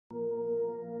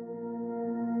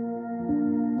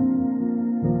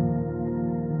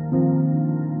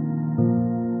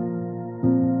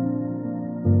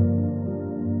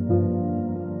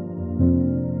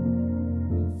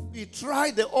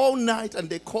tried the all night and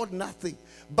they caught nothing.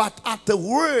 But at the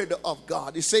word of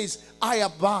God, it says, I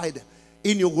abide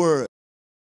in your word.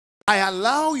 I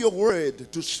allow your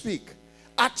word to speak.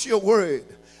 At your word,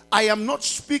 I am not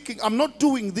speaking, I'm not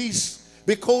doing this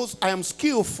because I am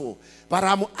skillful, but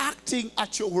I'm acting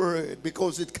at your word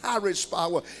because it carries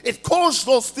power. It calls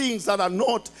those things that are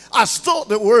not as though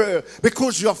they were,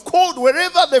 because you have called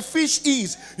wherever the fish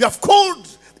is, you have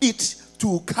called it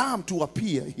to come to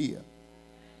appear here.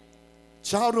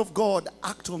 Child of God,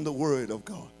 act on the word of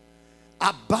God.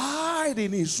 Abide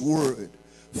in his word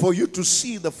for you to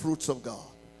see the fruits of God.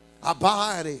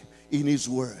 Abide in his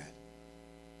word.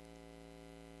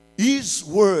 His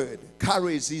word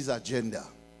carries his agenda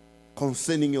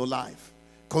concerning your life,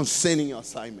 concerning your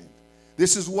assignment.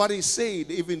 This is what he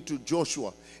said even to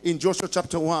Joshua in Joshua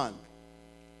chapter 1,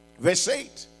 verse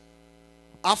 8.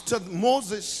 After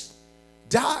Moses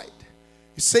died,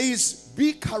 he says,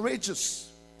 be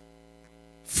courageous,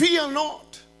 fear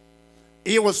not.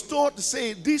 He was taught to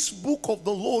say, this book of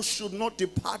the law should not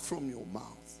depart from your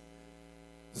mouth.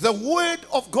 The word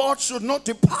of God should not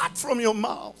depart from your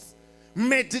mouth.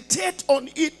 Meditate on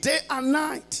it day and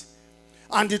night.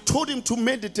 And he told him to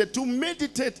meditate. To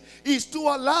meditate is to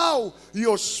allow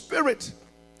your spirit,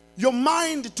 your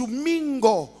mind to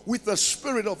mingle with the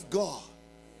Spirit of God.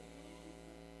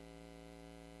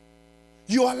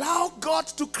 You allow God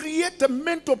to create a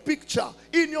mental picture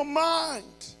in your mind.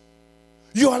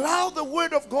 You allow the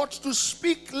word of God to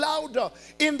speak louder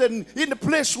in the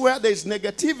place where there's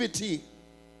negativity,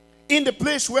 in the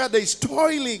place where there's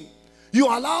toiling. You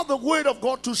allow the word of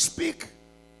God to speak,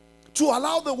 to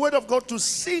allow the word of God to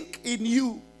sink in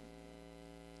you.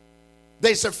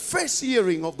 There's a first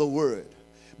hearing of the word,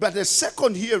 but the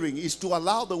second hearing is to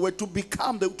allow the word to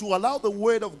become, to allow the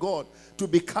word of God to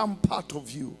become part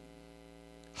of you.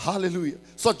 Hallelujah.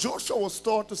 So Joshua was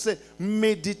taught to say,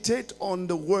 meditate on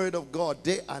the word of God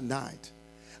day and night,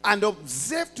 and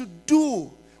observe to do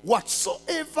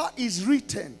whatsoever is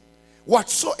written.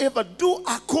 Whatsoever, do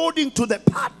according to the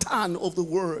pattern of the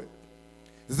word.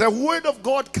 The word of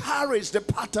God carries the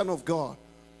pattern of God.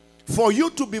 For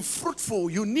you to be fruitful,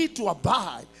 you need to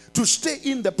abide, to stay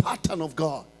in the pattern of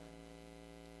God.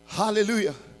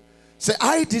 Hallelujah. Say,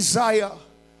 I desire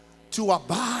to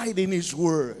abide in his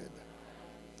word.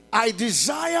 I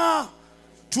desire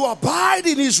to abide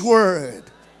in his word.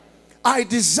 I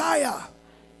desire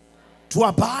to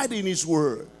abide in his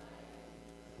word.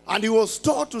 And he was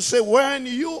taught to say, when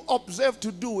you observe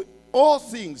to do all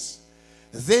things,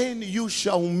 then you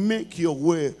shall make your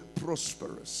way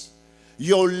prosperous.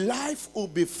 Your life will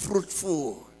be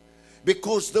fruitful.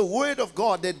 Because the word of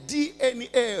God, the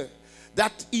DNA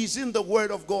that is in the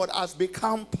word of God has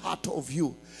become part of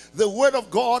you. The word of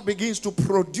God begins to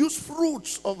produce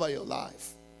fruits over your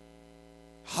life.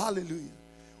 Hallelujah.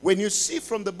 When you see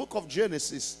from the book of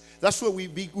Genesis, that's where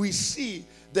we see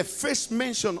the first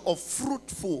mention of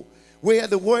fruitful, where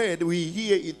the word, we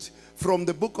hear it from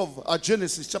the book of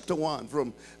Genesis chapter 1,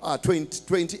 from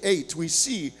 28. We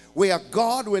see where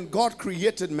God, when God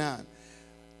created man,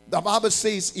 the Bible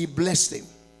says he blessed him.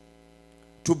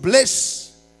 To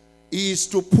bless is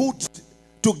to put,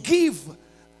 to give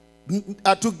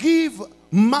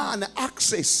man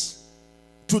access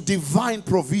to divine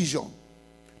provision,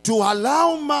 to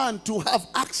allow man to have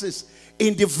access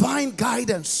in divine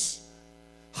guidance.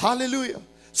 Hallelujah.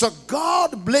 So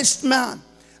God blessed man,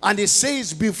 and he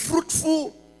says, be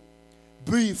fruitful,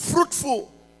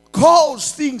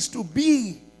 cause things to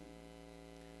be.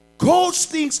 Cause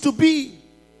things to be.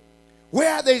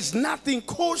 Where there's nothing,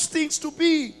 cause things to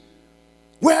be.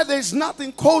 Where there's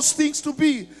nothing, cause things to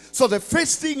be. So the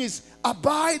first thing is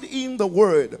abide in the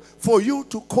word for you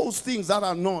to cause things that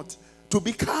are not to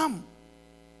become.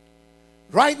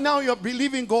 Right now you're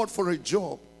believing God for a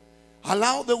job.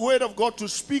 Allow the word of God to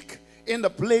speak in the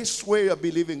place where you're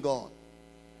believing God.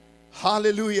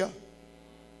 Hallelujah.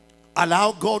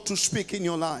 Allow God to speak in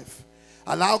your life.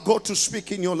 Allow God to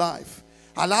speak in your life.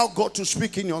 Allow God to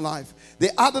speak in your life.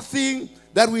 The other thing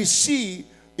that we see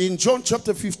in John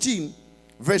chapter 15,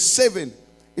 verse 7,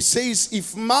 it says,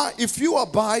 if you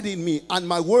abide in me and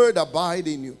my word abide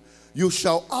in you, you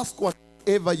shall ask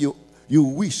whatever you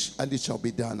wish, and it shall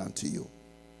be done unto you.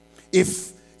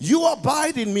 If you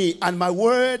abide in me and my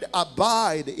word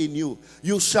abide in you,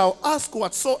 you shall ask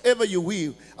whatsoever you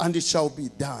will, and it shall be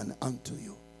done unto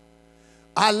you.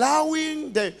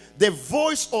 Allowing the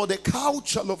voice or the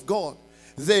culture of God,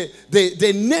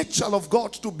 the nature of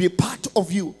God to be part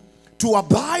of you, to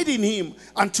abide in him,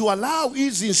 and to allow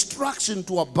his instruction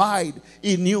to abide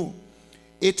in you.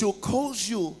 It will cause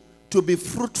you to be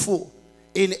fruitful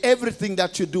in everything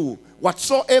that you do,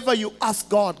 Whatsoever you ask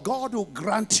God, God will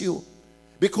grant you.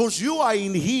 Because you are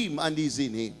in him and he's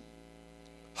in him.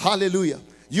 Hallelujah.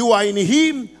 You are in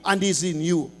him and he's in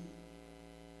you.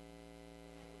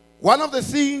 One of the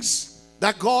things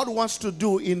that God wants to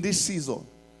do in this season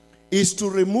is to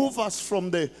remove us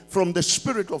from the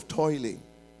spirit of toiling.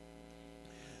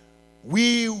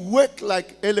 We work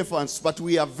like elephants, but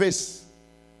we are vast.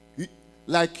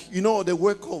 Like, the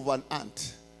work of an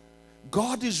ant.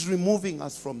 God is removing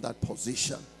us from that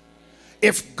position.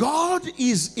 If God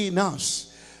is in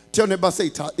us, tell neighbor, say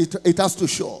it has to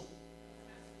show.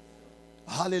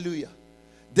 Hallelujah.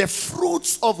 The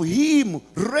fruits of him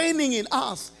reigning in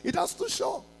us, it has to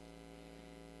show.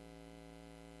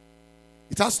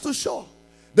 It has to show.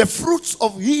 The fruits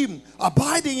of him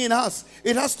abiding in us,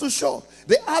 it has to show.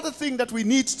 The other thing that we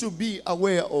need to be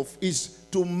aware of is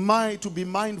to be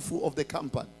mindful of the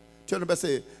company. Tell neighbor,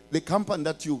 say, the company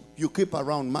that you keep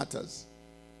around matters.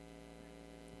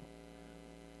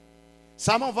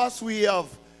 Some of us, we have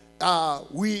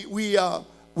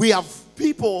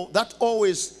people that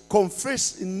always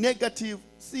confess negative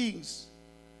things.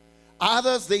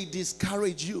 Others, they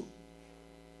discourage you.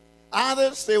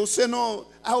 Others, they will say, no,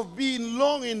 I've been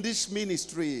long in this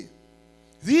ministry.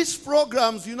 These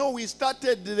programs, we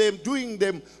started doing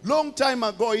them long time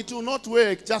ago. It will not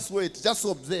work. Just wait. Just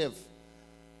observe.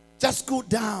 Just go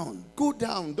down. Go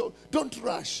down. Don't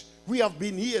rush. We have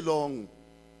been here long.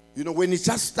 When it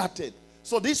just started.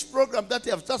 So this program that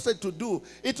you have started to do,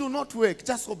 it will not work.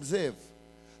 Just observe.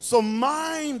 So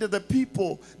mind the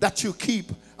people that you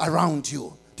keep around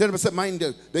you. Tell them, say, mind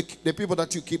the people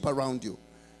that you keep around you.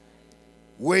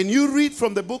 When you read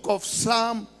from the book of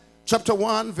Psalm chapter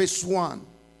 1 verse 1,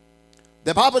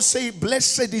 the Bible says,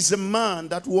 blessed is the man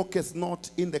that walketh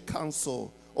not in the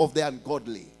counsel of the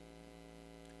ungodly,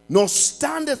 nor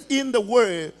standeth in the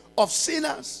way of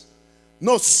sinners,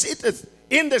 nor sitteth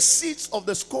in the seats of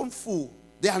the scornful,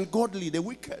 the ungodly, the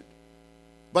wicked.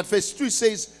 But verse 3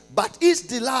 says, but his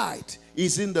delight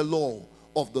is in the law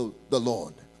of the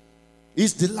Lord.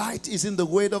 His delight is in the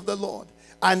word of the Lord.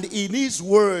 And in his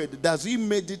word does he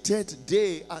meditate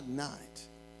day and night.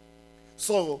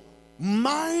 So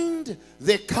mind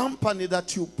the company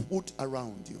that you put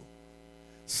around you.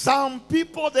 Some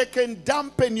people, they can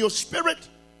dampen your spirit.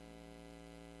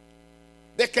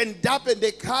 They can dampen,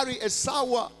 they carry a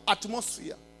sour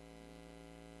atmosphere.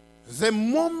 The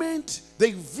moment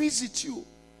they visit you,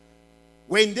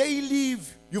 when they leave,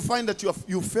 you find that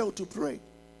you failed to pray.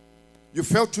 You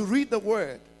failed to read the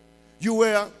word. You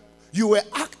were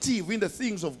active in the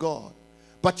things of God,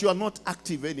 but you are not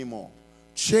active anymore.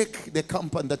 Check the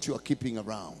company that you are keeping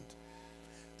around.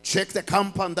 Check the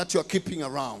company that you are keeping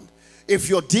around. If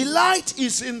your delight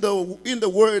is in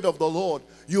the word of the Lord,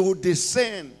 you will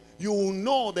discern. You will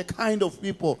know the kind of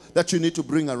people that you need to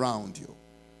bring around you.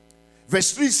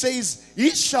 Verse 3 says,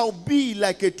 it shall be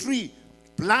like a tree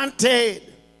planted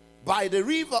by the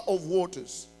river of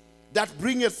waters, that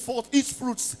bringeth forth its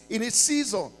fruits in its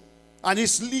season, and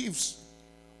its leaves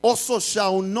also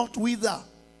shall not wither.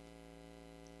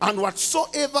 And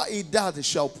whatsoever it does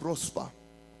shall prosper.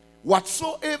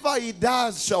 Whatsoever he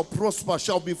does shall prosper,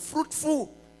 shall be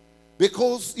fruitful,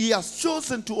 because he has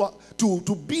chosen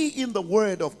to be in the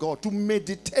word of God, to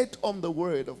meditate on the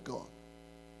word of God.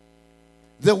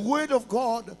 The word of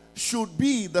God should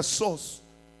be the source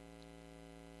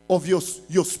of your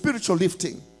spiritual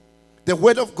lifting. The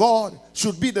word of God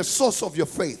should be the source of your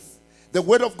faith. The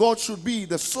word of God should be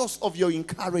the source of your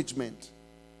encouragement.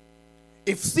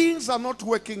 If things are not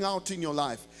working out in your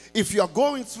life, if you are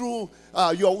going through,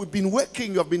 you've been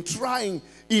working, you have been trying,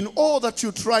 in all that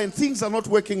you try and things are not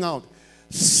working out,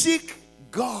 seek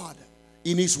God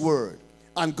in his word,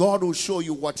 and God will show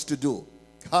you what to do.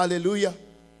 Hallelujah.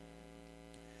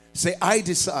 Say, I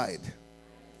decide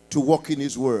to walk in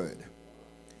his word.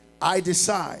 I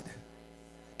decide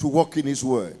to walk in his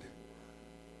word.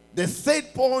 The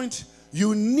third point,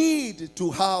 you need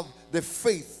to have the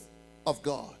faith of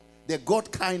God, the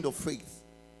God kind of faith.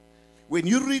 When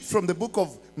you read from the book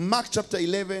of Mark chapter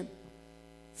 11,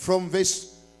 from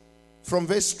verse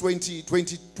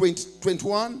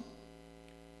 21,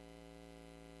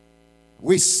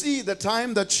 we see the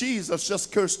time that Jesus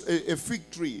just cursed a fig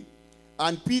tree,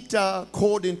 and Peter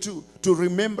called into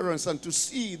remembrance and to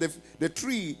see the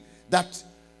tree that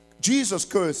Jesus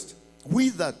cursed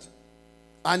withered.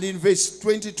 And in verse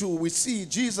 22, we see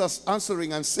Jesus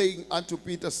answering and saying unto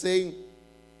Peter,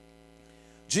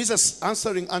 Jesus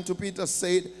answering unto Peter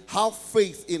said, have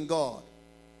faith in God.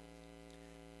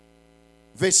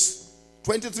 Verse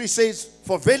 23 says,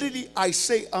 for verily I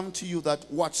say unto you that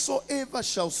whatsoever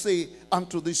shall say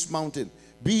unto this mountain,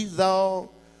 be thou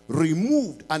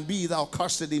removed, and be thou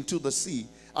cast into the sea,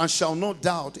 and shall not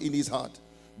doubt in his heart,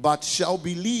 but shall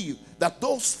believe that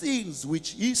those things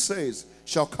which he says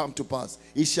shall come to pass.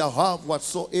 He shall have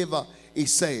whatsoever he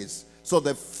says. So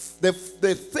the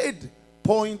third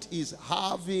point is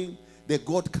having the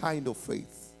God kind of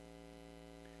faith.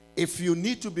 If you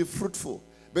need to be fruitful,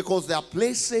 because there are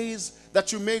places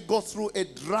that you may go through a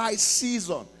dry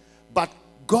season, but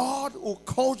God will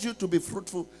cause you to be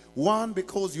fruitful. One,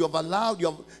 because you have allowed,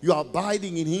 you are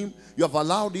abiding in him. You have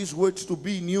allowed his words to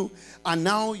be in you. And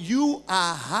now you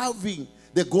are having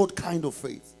the God kind of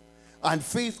faith. And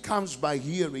faith comes by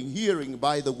hearing, hearing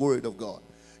by the word of God.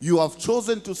 You have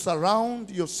chosen to surround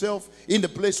yourself in the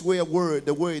place where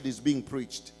the word is being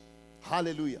preached.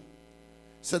 Hallelujah.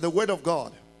 So the word of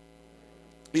God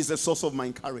is the source of my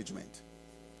encouragement.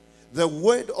 The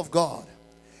word of God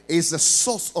is the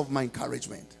source of my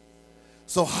encouragement.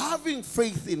 So having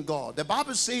faith in God, the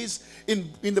Bible says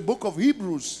in the book of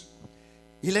Hebrews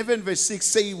 11 verse 6,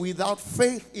 say, without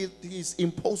faith it is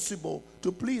impossible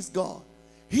to please God.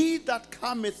 He that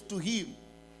cometh to him,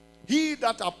 he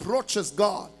that approaches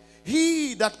God,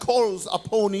 he that calls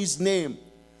upon his name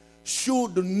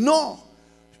should know,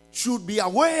 should be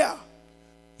aware.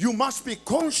 You must be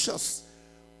conscious.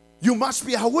 You must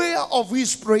be aware of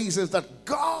his praises, that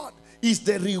God is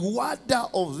the rewarder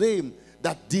of them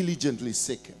that diligently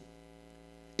seek him.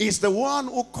 Is the one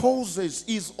who causes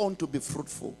his own to be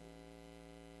fruitful.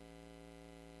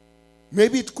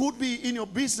 Maybe it could be in your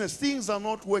business, things are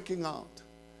not working out.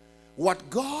 What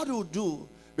God will do,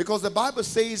 because the Bible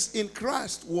says in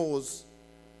Christ was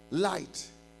light.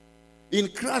 In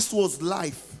Christ was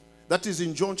life. That is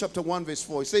in John chapter 1 verse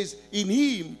 4. It says, in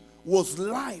him was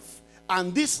life,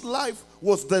 and this life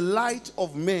was the light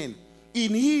of men.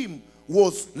 In him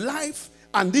was life,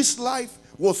 and this life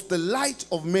was the light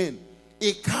of men.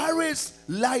 He carries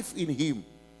life in him.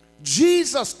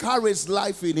 Jesus carries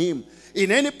life in him.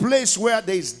 In any place where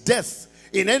there is death,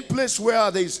 in any place where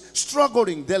there is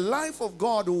struggling, the life of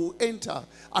God will enter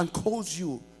and cause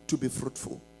you to be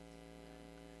fruitful.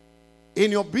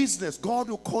 In your business, God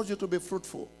will cause you to be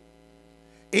fruitful.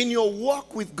 In your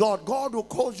walk with God, God will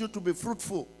cause you to be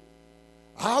fruitful.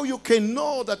 How you can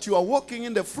know that you are walking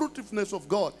in the fruitfulness of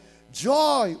God?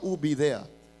 Joy will be there.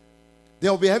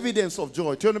 There will be evidence of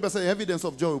joy. Tell me, say, evidence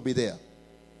of joy will be there.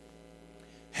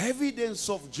 Evidence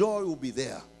of joy will be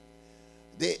there.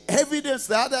 The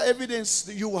other evidence,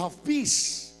 you have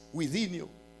peace within you.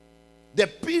 The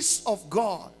peace of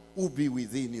God will be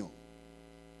within you.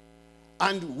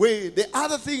 And the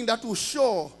other thing that will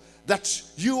show that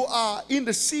you are in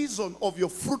the season of your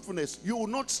fruitfulness, you will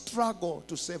not struggle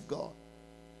to serve God.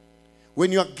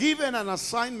 When you are given an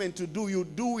assignment to do, you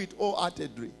do it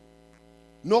wholeheartedly.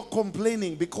 No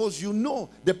complaining, because you know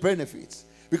the benefits.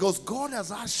 Because God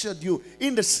has ushered you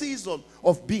in the season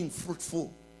of being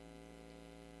fruitful.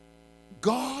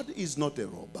 God is not a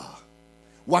robber.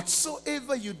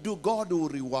 Whatsoever you do, God will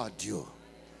reward you.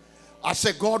 I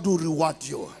say God will reward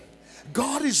you.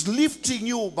 God is lifting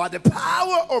you by the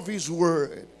power of his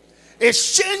word.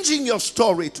 It's changing your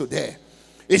story today.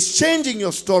 It's changing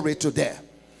your story today.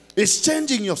 It's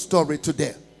changing your story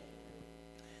today.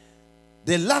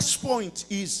 The last point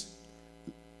is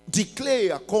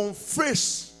declare,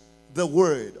 confess the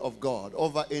word of God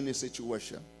over any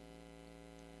situation.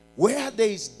 Where there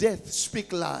is death,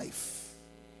 speak life.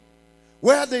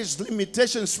 Where there is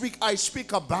limitation, I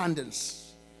speak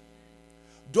abundance.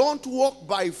 Don't walk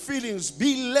by feelings,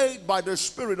 be led by the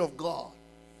Spirit of God.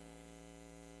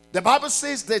 The Bible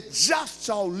says the just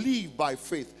shall live by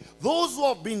faith. Those who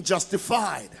have been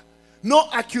justified, no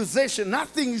accusation,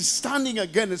 nothing is standing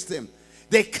against them.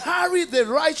 They carry the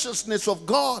righteousness of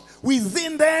God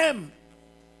within them.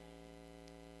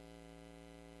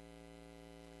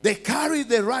 They carry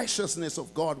the righteousness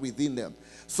of God within them.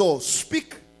 So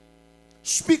speak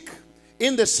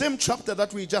in the same chapter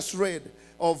that we just read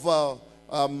of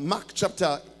Mark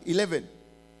chapter 11.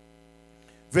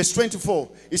 Verse 24.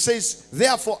 It says,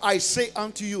 therefore I say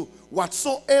unto you,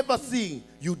 whatsoever thing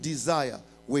you desire,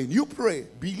 when you pray,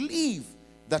 believe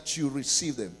that you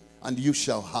receive them, and you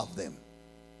shall have them.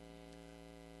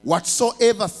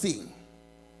 Whatsoever thing,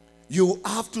 you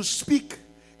have to speak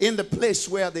in the place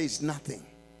where there is nothing.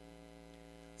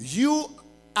 You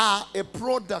are a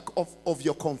product of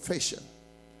your confession.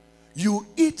 You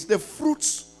eat the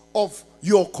fruits of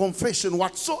your confession.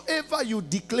 Whatsoever you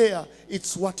declare,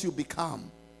 it's what you become.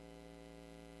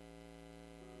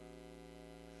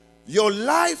 Your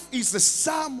life is the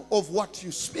sum of what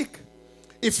you speak.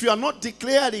 If you are not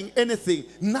declaring anything,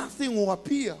 nothing will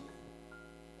appear.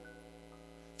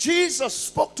 Jesus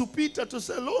spoke to Peter to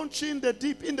say, launch in the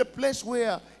deep, in the place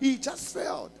where he just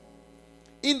failed.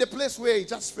 In the place where he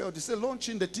just felt, he said, launch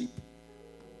in the deep.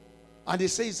 And he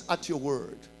says, at your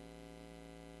word.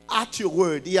 At your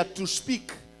word. He had to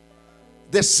speak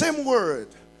the same word.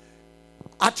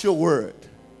 At your word.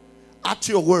 At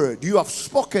your word. You have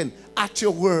spoken at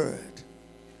your word.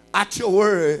 At your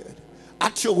word.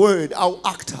 At your word. I'll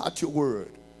act at your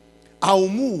word. I'll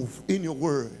move in your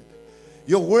word.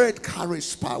 Your word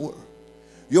carries power.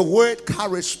 Your word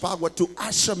carries power to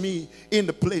usher me in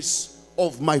the place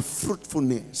of my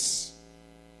fruitfulness.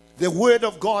 The word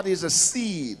of God is a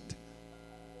seed.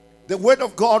 The word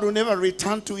of God will never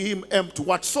return to him empty.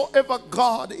 Whatsoever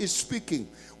God is speaking,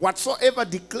 whatsoever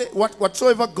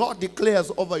God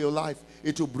declares over your life,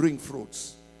 it will bring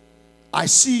fruits. I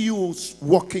see you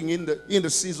walking in the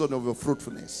season of your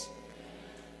fruitfulness.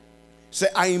 Say,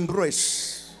 I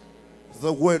embrace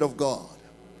the word of God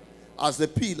as the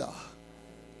pillar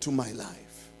to my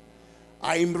life.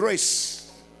 I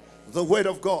embrace the word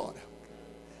of God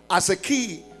as a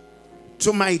key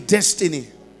to my destiny.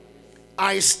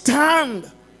 I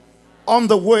stand on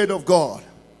the word of God.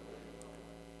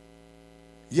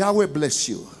 Yahweh bless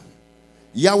you.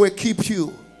 Yahweh keep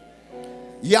you.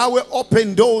 Yahweh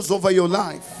open doors over your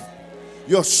life.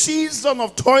 Your season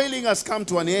of toiling has come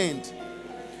to an end.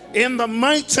 In the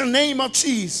mighty name of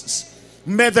Jesus,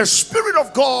 may the Spirit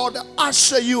of God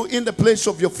usher you in the place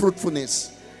of your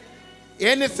fruitfulness.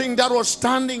 Anything that was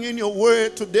standing in your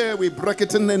word today, we break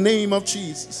it in the name of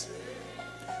Jesus.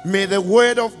 May the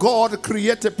word of God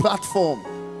create a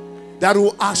platform that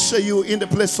will usher you in the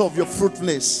place of your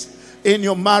fruitfulness. In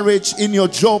your marriage, in your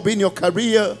job, in your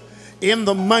career. In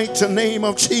the mighty name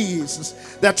of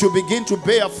Jesus. That you begin to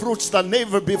bear fruits than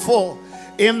never before.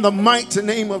 In the mighty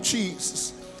name of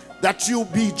Jesus. That you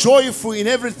be joyful in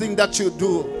everything that you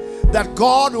do. That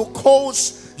God will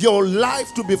cause your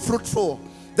life to be fruitful.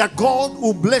 That God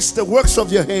will bless the works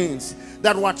of your hands.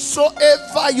 That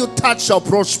whatsoever you touch shall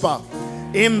prosper.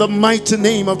 In the mighty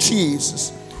name of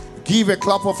Jesus. Give a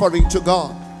clap offering to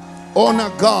God. Honor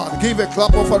God. Give a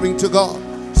clap offering to God.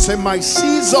 Say, my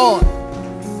season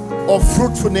of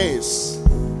fruitfulness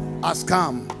has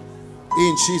come.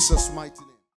 In Jesus' mighty name.